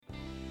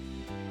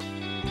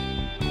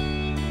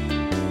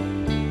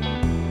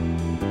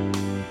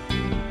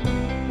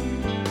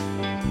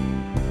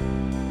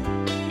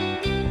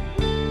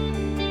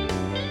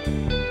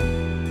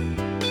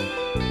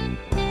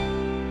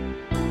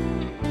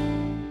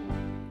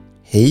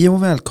Hej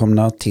och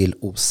välkomna till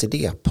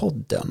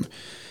OCD-podden.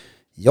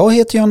 Jag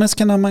heter Johannes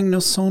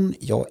Magnusson,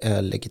 jag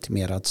är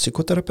legitimerad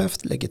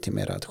psykoterapeut,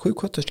 legitimerad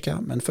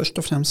sjuksköterska, men först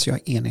och främst jag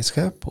är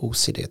enhetschef på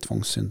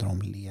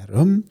OCD-tvångssyndrom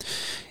Lerum.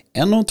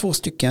 En av 2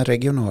 stycken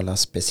regionala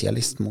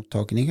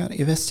specialistmottagningar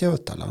i Västra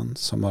Götaland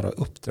som har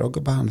uppdrag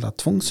att behandla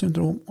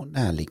tvångssyndrom och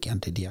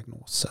närliggande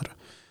diagnoser.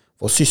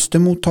 Vår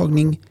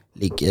systermottagning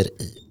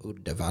ligger i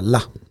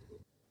Uddevalla.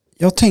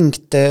 Jag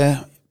tänkte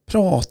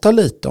prata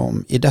lite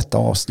om i detta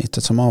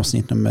avsnittet som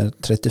avsnitt nummer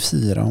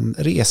 34 om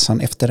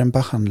resan efter en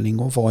behandling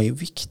och vad är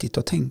viktigt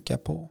att tänka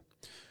på.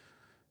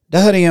 Det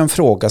här är en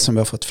fråga som vi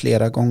har fått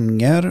flera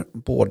gånger,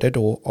 både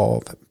då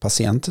av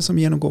patienter som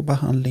genomgår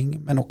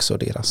behandling men också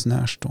deras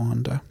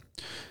närstående.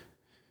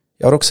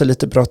 Jag har också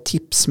lite bra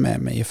tips med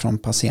mig från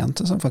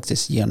patienter som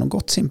faktiskt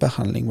genomgått sin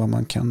behandling, vad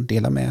man kan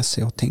dela med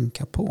sig och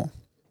tänka på.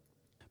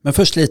 Men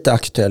först lite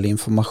aktuell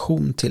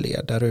information till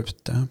er där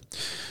ute.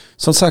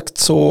 Som sagt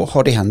så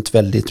har det hänt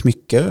väldigt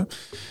mycket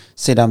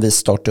sedan vi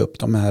startade upp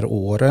de här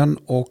åren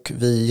och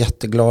vi är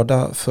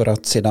jätteglada för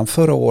att sedan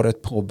förra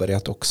året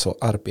påbörjat också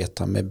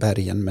arbeta med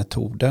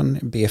Bergen-metoden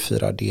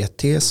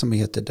B4DT som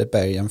heter The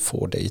Bergen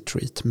 4-Day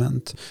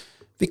Treatment.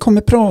 Vi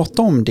kommer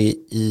prata om det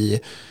i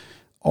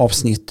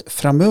avsnitt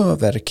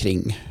framöver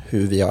kring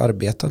hur vi har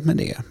arbetat med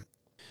det.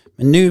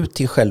 Men nu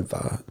till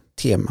själva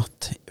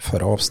temat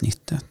för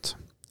avsnittet.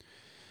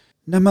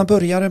 När man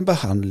börjar en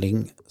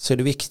behandling så är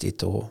det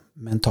viktigt att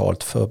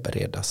mentalt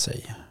förbereda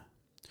sig.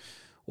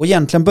 Och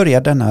egentligen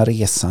börjar denna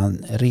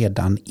resan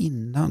redan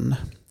innan.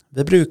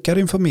 Vi brukar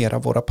informera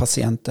våra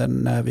patienter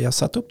när vi har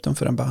satt upp dem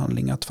för en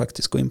behandling att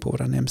faktiskt gå in på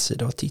vår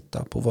hemsida och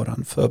titta på vår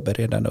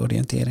förberedande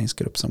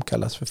orienteringsgrupp som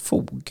kallas för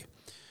FOG.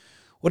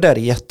 Och det är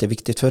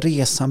jätteviktigt för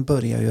resan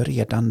börjar ju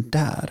redan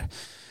där.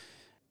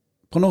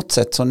 På något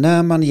sätt så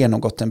när man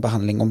genomgått en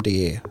behandling, om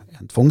det är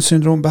en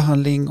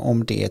tvångssyndrombehandling,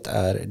 om det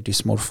är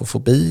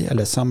dysmorfofobi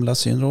eller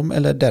samlarsyndrom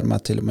eller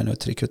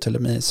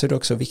dermatillomenotrikotelemi, så är det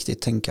också viktigt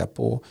att tänka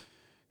på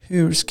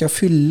hur ska jag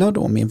fylla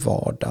då min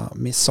vardag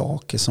med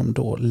saker som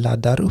då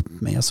laddar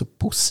upp mig, alltså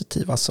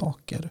positiva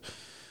saker.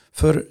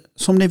 För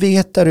som ni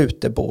vet där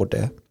ute,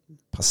 både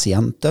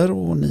patienter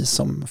och ni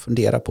som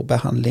funderar på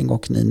behandling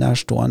och ni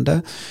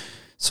närstående,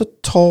 så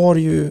tar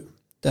ju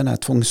den här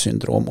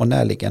tvångssyndrom och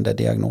närliggande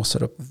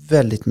diagnoser upp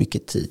väldigt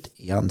mycket tid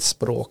i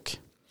anspråk.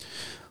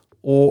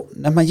 Och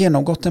när man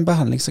genomgått en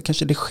behandling så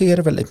kanske det sker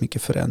väldigt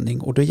mycket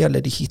förändring och då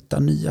gäller det att hitta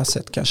nya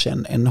sätt, kanske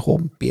en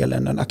hobby eller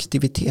en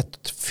aktivitet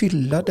att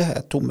fylla det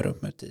här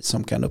tomrummet i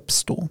som kan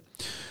uppstå.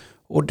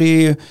 Och det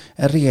är ju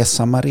en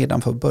resa man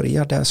redan får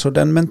börja där, så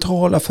den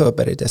mentala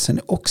förberedelsen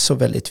är också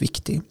väldigt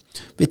viktig.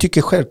 Vi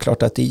tycker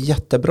självklart att det är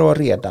jättebra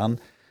redan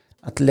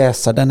att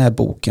läsa den här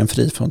boken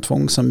Fri från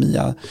tvång som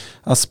Mia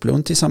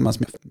Asplund tillsammans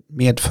med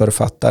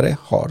medförfattare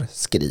har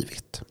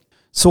skrivit.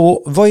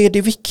 Så vad är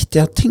det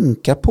viktiga att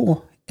tänka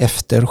på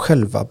efter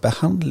själva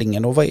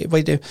behandlingen och vad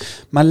är det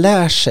man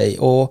lär sig?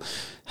 Och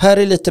här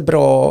är lite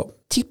bra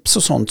tips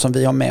och sånt som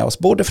vi har med oss,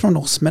 både från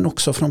oss men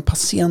också från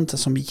patienter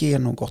som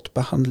genomgått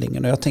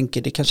behandlingen. Och jag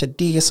tänker det är kanske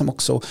det som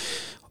också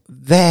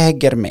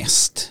väger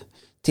mest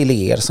till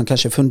er som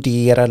kanske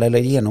funderar eller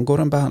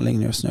genomgår en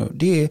behandling just nu.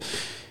 Det är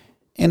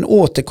en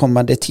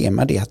återkommande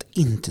tema, det är att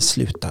inte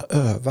sluta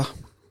öva.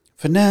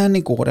 För när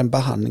ni går en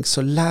behandling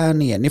så lär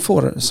ni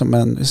får som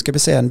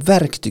en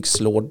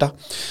verktygslåda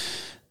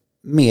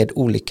med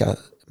olika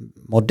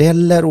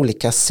modeller,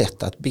 olika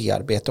sätt att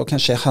bearbeta och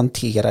kanske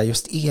hantera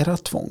just era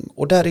tvång.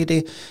 Och där är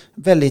det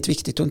väldigt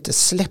viktigt att inte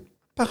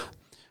släppa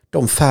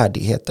de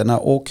färdigheterna,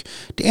 och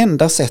det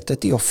enda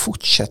sättet är att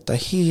fortsätta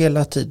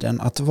hela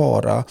tiden att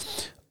vara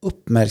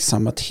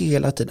uppmärksam, att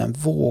hela tiden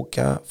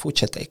våga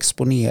fortsätta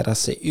exponera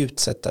sig,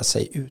 utsätta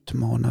sig,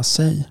 utmana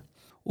sig.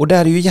 Och det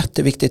är ju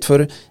jätteviktigt,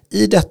 för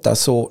i detta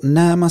så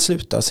när man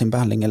slutar sin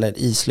behandling eller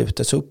i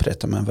slutet så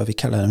upprättar man vad vi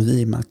kallar en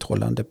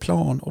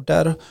vidmakthållandeplan, och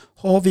där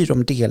har vi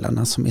de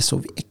delarna som är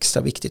så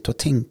extra viktigt att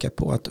tänka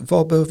på, att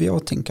vad behöver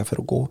jag tänka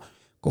för att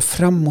gå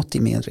framåt i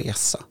min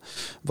resa?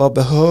 Vad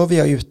behöver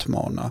jag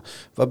utmana?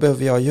 Vad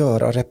behöver jag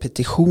göra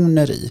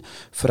repetitioner i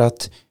för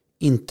att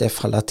inte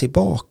falla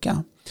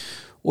tillbaka?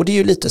 Och det är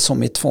ju lite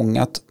som i tvång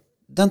att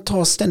den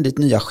tar ständigt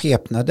nya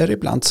skepnader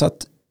ibland, så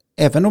att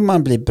även om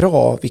man blir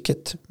bra,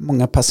 vilket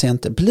många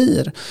patienter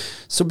blir,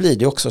 så blir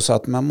det också så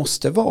att man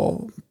måste vara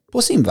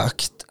på sin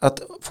vakt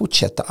att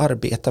fortsätta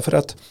arbeta, för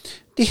att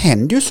det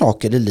händer ju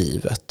saker i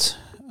livet.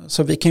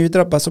 Så vi kan ju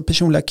drabbas av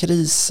personliga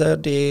kriser,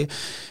 det är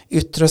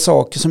yttre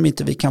saker som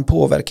inte vi kan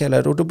påverka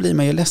eller, och då blir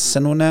man ju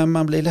ledsen, och när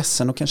man blir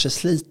ledsen och kanske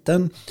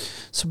sliten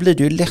så blir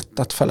det ju lätt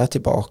att falla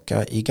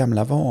tillbaka i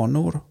gamla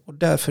vanor, och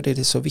därför är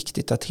det så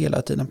viktigt att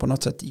hela tiden på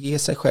något sätt ge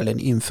sig själv en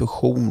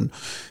infusion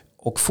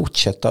och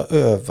fortsätta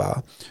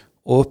öva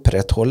och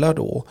upprätthålla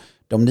då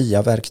de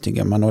nya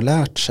verktygen man har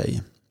lärt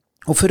sig.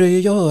 Och för att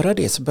göra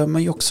det så behöver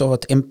man ju också ha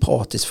ett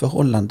empatiskt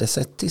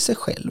förhållandesätt till sig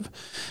själv.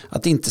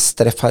 Att inte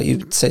straffa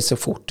ut sig så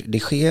fort det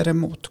sker en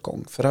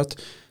motgång. För att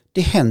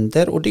det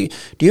händer, och det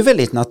är ju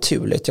väldigt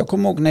naturligt. Jag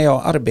kommer ihåg när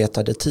jag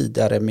arbetade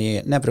tidigare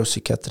med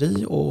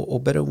neuropsykiatri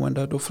och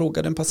beroende. Då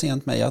frågade en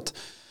patient mig att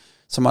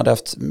som hade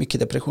haft mycket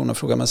depression och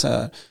frågade mig så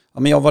här, ja,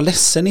 men jag var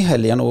ledsen i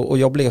helgen och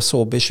jag blev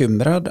så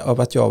bekymrad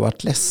av att jag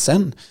varit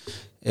ledsen.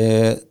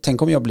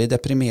 Tänk om jag blir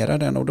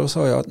deprimerad än. Och då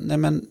sa jag, nej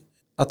men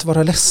att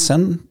vara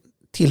ledsen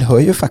tillhör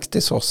ju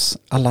faktiskt oss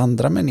alla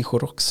andra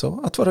människor också.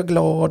 Att vara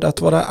glad,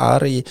 att vara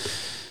arg.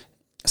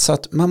 Så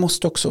att man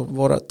måste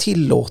också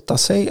tillåta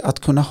sig att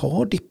kunna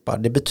ha dippar.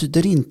 Det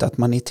betyder inte att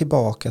man är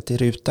tillbaka till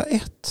ruta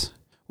 1.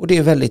 Och det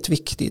är väldigt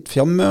viktigt. För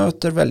jag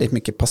möter väldigt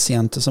mycket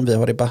patienter som vi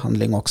har i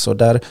behandling också.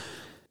 Där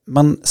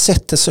man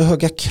sätter så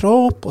höga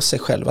krav på sig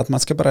själv. Att man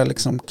ska bara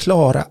liksom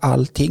klara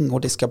allting.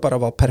 Och det ska bara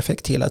vara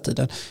perfekt hela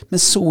tiden. Men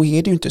så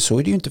är det ju inte. Så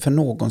är det ju inte för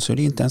någon. Så är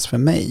det inte ens för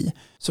mig.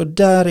 Så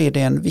där är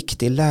det en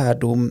viktig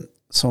lärdom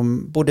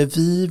som både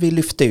vi vill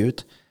lyfta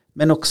ut.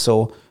 Men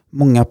också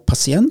många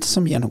patienter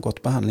som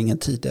genomgått behandlingen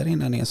tidigare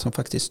innan er som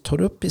faktiskt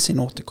tar upp i sin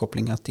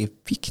återkoppling att det är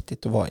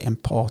viktigt att vara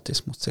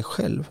empatisk mot sig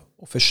själv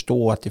och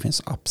förstå att det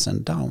finns ups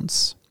and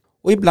downs.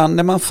 Och ibland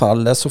när man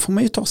faller så får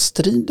man ju ta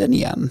striden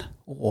igen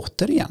och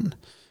återigen.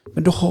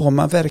 Men då har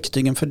man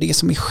verktygen för det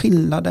som är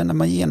skillnaden när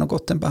man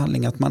genomgått en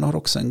behandling, att man har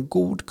också en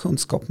god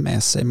kunskap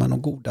med sig, man har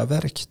goda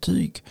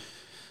verktyg.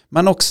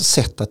 Man har också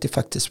sett att det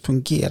faktiskt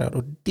fungerar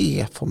och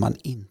det får man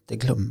inte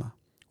glömma.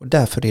 Och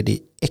därför är det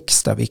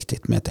extra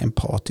viktigt med ett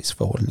empatiskt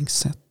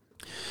förhållningssätt.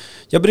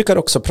 Jag brukar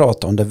också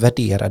prata om den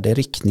värderade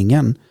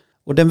riktningen.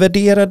 Och den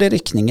värderade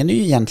riktningen är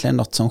ju egentligen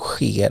något som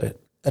sker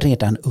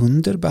redan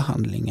under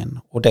behandlingen.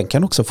 Och den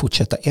kan också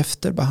fortsätta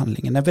efter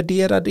behandlingen. En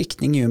värderad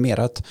riktning är ju mer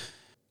att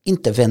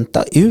inte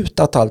vänta ut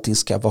att allting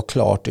ska vara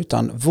klart,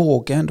 utan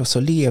våga ändå så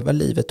leva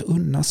livet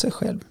unna sig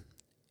själv.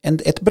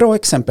 Ett bra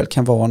exempel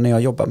kan vara när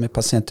jag jobbar med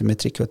patienter med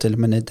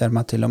trikotilomani,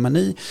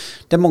 dermatillomani,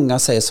 där många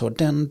säger så,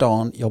 den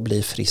dagen jag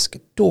blir frisk,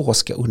 då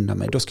ska jag unna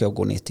mig, då ska jag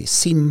gå ner till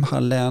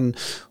simhallen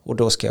och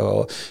då ska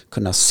jag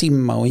kunna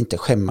simma och inte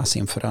skämmas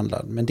inför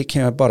andra. Men det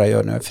kan jag bara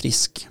göra när jag är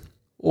frisk.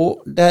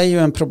 Och det är ju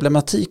en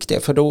problematik det,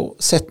 för då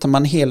sätter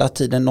man hela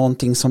tiden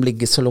någonting som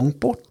ligger så långt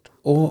bort.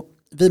 Och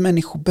vi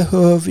människor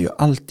behöver ju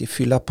alltid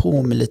fylla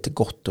på med lite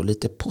gott och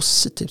lite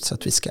positivt så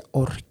att vi ska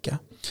orka.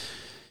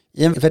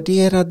 I en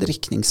värderad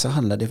riktning så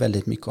handlar det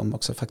väldigt mycket om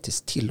också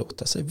faktiskt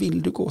tillåta sig.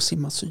 Vill du gå och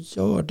simma så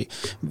gör det.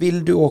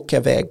 Vill du åka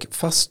iväg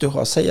fast du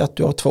har, säg att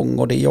du har tvång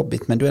och det är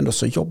jobbigt men du ändå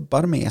så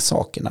jobbar med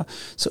sakerna,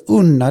 så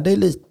unna dig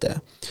lite.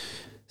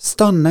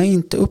 Stanna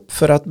inte upp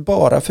för att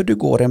bara för du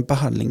går en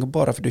behandling och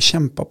bara för du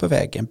kämpar på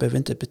vägen behöver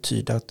inte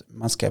betyda att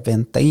man ska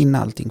vänta in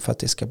allting för att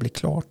det ska bli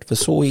klart. För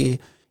så är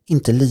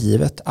inte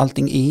livet.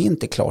 Allting är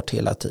inte klart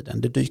hela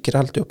tiden. Det dyker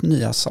alltid upp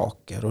nya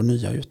saker och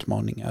nya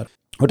utmaningar.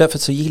 Och därför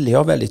så gillar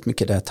jag väldigt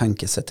mycket det här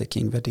tankesättet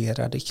kring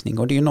värderad riktning.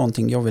 Och det är ju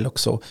någonting jag vill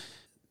också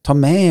ta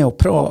med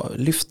och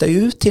lyfta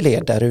ut till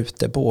er där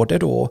ute. Både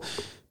då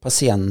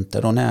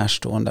patienter och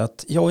närstående.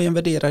 Att jag i en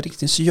värderad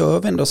riktning så gör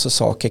vi ändå så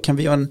saker. Kan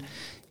vi göra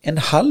en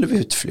halv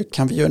utflykt?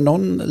 Kan vi göra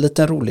någon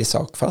liten rolig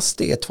sak fast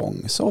det är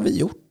tvång? Så har vi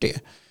gjort det.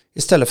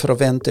 Istället för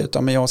att vänta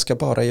ut, men jag ska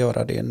bara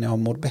göra det när jag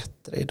mår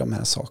bättre i de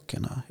här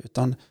sakerna.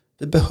 Utan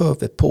vi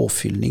behöver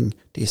påfyllning.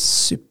 Det är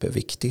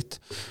superviktigt.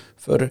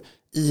 För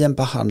i en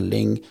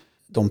behandling,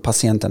 de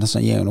patienterna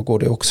som genomgår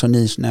det, också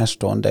ni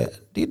närstående,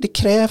 det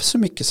krävs så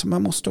mycket så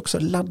man måste också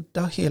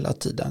ladda hela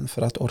tiden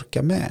för att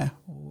orka med.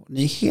 Och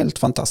ni är helt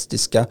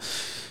fantastiska.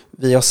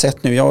 Vi har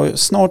sett nu, jag har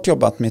snart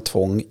jobbat med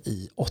tvång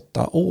i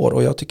 8 år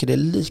och jag tycker det är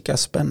lika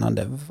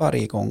spännande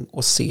varje gång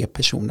att se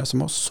personer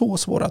som har så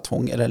svåra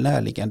tvång eller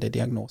närliggande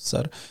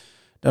diagnoser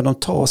där de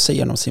tar sig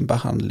igenom sin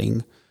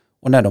behandling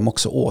och när de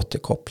också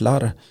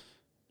återkopplar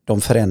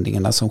de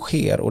förändringarna som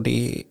sker. Och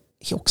det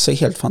är också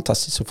helt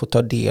fantastiskt att få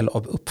ta del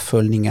av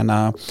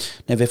uppföljningarna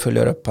när vi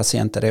följer upp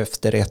patienter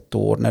efter 1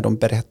 år, när de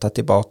berättar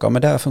tillbaka,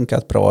 men det har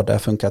funkat bra, det har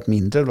funkat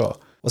mindre bra.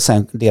 Och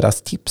sen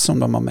deras tips som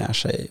de har med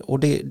sig. Och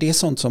det är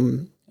sånt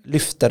som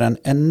lyfter en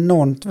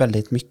enormt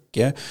väldigt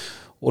mycket.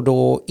 Och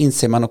då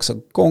inser man också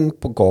gång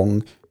på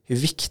gång hur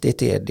viktigt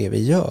det är det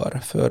vi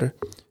gör. För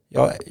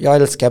jag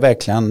älskar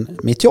verkligen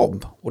mitt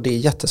jobb och det är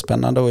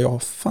jättespännande och jag har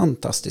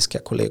fantastiska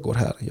kollegor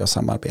här jag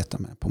samarbetar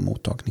med på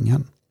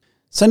mottagningen.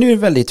 Sen är det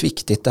väldigt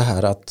viktigt det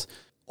här att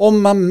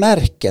om man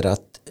märker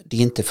att det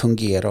inte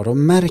fungerar och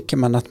märker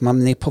man att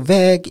man är på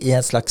väg i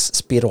en slags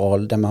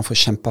spiral där man får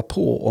kämpa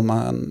på och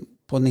man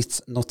på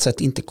något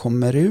sätt inte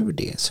kommer ur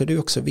det, så är det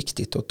också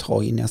viktigt att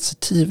ta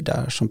initiativ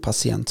där som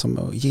patient som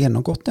har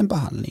genomgått en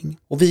behandling.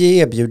 Och vi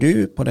erbjuder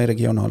ju på den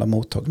regionala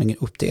mottagningen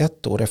upp till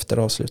 1 år efter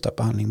avslutad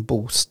behandling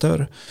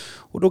booster.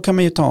 Och då kan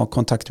man ju ta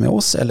kontakt med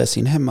oss eller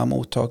sin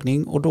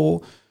hemmamottagning och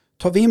då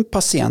tar vi in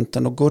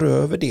patienten och går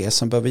över det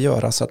som behöver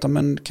göras. Att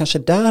men, kanske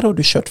där har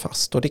du kört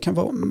fast och det kan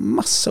vara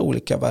massa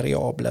olika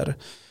variabler.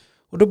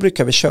 Och då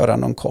brukar vi köra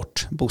någon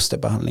kort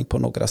boosterbehandling på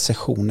några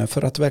sessioner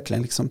för att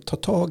verkligen liksom ta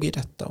tag i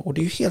detta. Och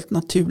det är ju helt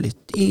naturligt,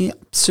 det är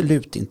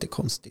absolut inte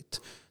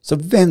konstigt. Så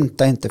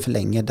vänta inte för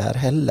länge där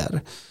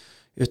heller.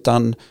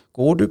 Utan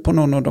går du på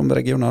någon av de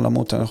regionala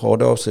mottagningarna, har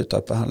du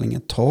avslutat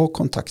behandlingen, ta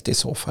kontakt i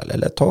så fall.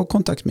 Eller ta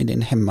kontakt med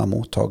din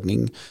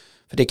hemmamottagning.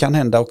 För det kan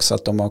hända också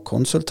att de har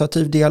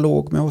konsultativ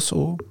dialog med oss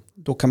och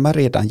då kan man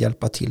redan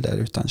hjälpa till där,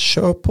 utan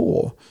kör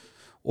på.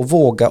 Och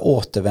våga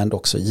återvända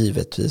också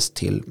givetvis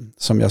till,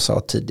 som jag sa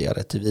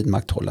tidigare, till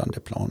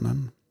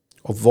vidmakthållandeplanen.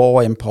 Och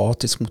var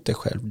empatisk mot dig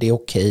själv. Det är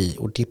okej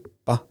att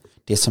dippa.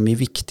 Det som är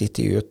viktigt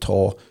är ju att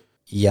ta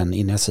igen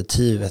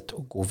initiativet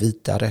och gå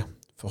vidare.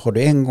 För har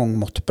du en gång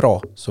mått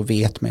bra så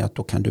vet man att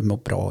då kan du må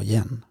bra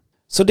igen.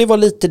 Så det var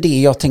lite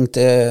det jag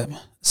tänkte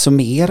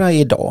summera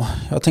idag.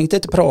 Jag tänkte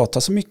inte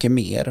prata så mycket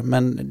mer,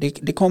 men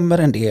det kommer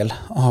en del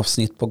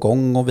avsnitt på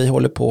gång och vi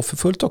håller på för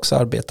fullt också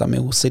arbeta med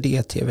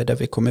OCD-TV där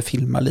vi kommer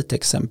filma lite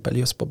exempel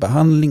just på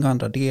behandling och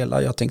andra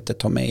delar. Jag tänkte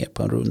ta med er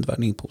på en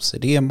rundvandring på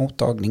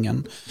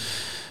OCD-mottagningen.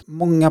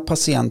 Många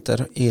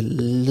patienter är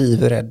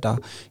livrädda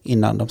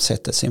innan de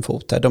sätter sin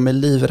fot där. De är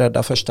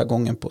livrädda första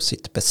gången på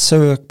sitt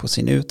besök, på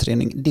sin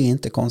utredning. Det är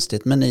inte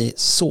konstigt, men ni är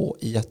så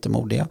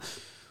jättemodiga.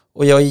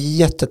 Och jag är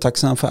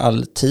jättetacksam för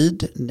all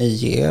tid ni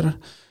ger.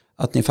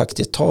 Att ni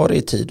faktiskt tar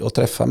er tid att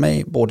träffa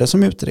mig. Både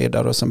som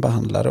utredare och som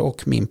behandlare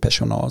och min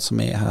personal som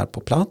är här på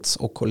plats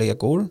och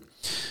kollegor.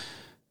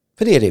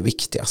 För det är det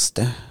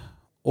viktigaste.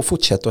 Och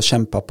fortsätt att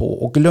kämpa på.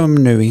 Och glöm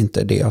nu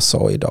inte det jag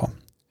sa idag.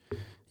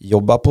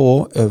 Jobba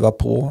på, öva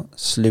på.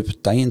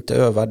 Sluta inte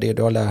öva det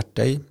du har lärt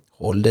dig.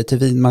 Håll dig till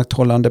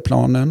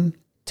vidmakthållandeplanen.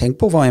 Tänk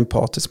på att vara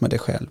empatisk med dig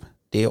själv.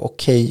 Det är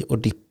okej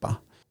att dippa.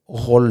 Och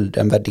håll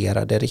den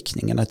värderade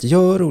riktningen. Att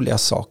göra roliga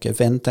saker.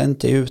 Vänta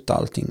inte ut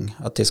allting.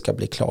 Att det ska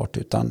bli klart.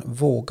 Utan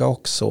våga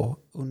också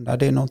unna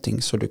dig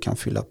någonting så du kan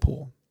fylla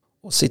på.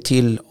 Och se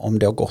till om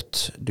det har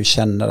gått. Du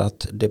känner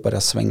att det börjar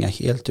svänga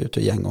helt ut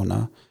ur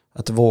gängorna.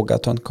 Att våga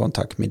ta en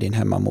kontakt med din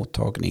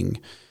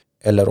hemmamottagning.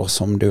 Eller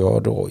oss om du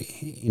har då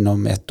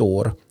inom 1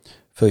 år.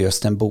 För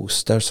just en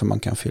booster som man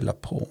kan fylla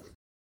på.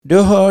 Du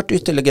har hört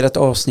ytterligare ett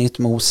avsnitt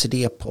med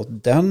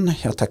OCD-podden.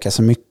 Jag tackar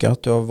så mycket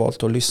att du har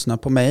valt att lyssna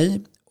på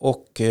mig.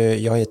 Och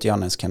jag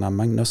heter Isak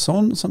Ernholm.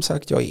 Som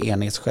sagt, jag är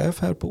enhetschef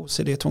här på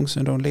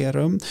OCD-tvångssyndrom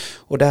Lerum.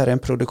 Och det här är en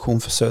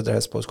produktion för Södra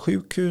Älvsborgs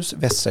sjukhus,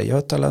 Västra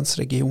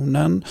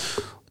Götalandsregionen.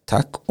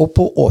 Tack och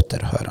på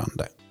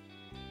återhörande.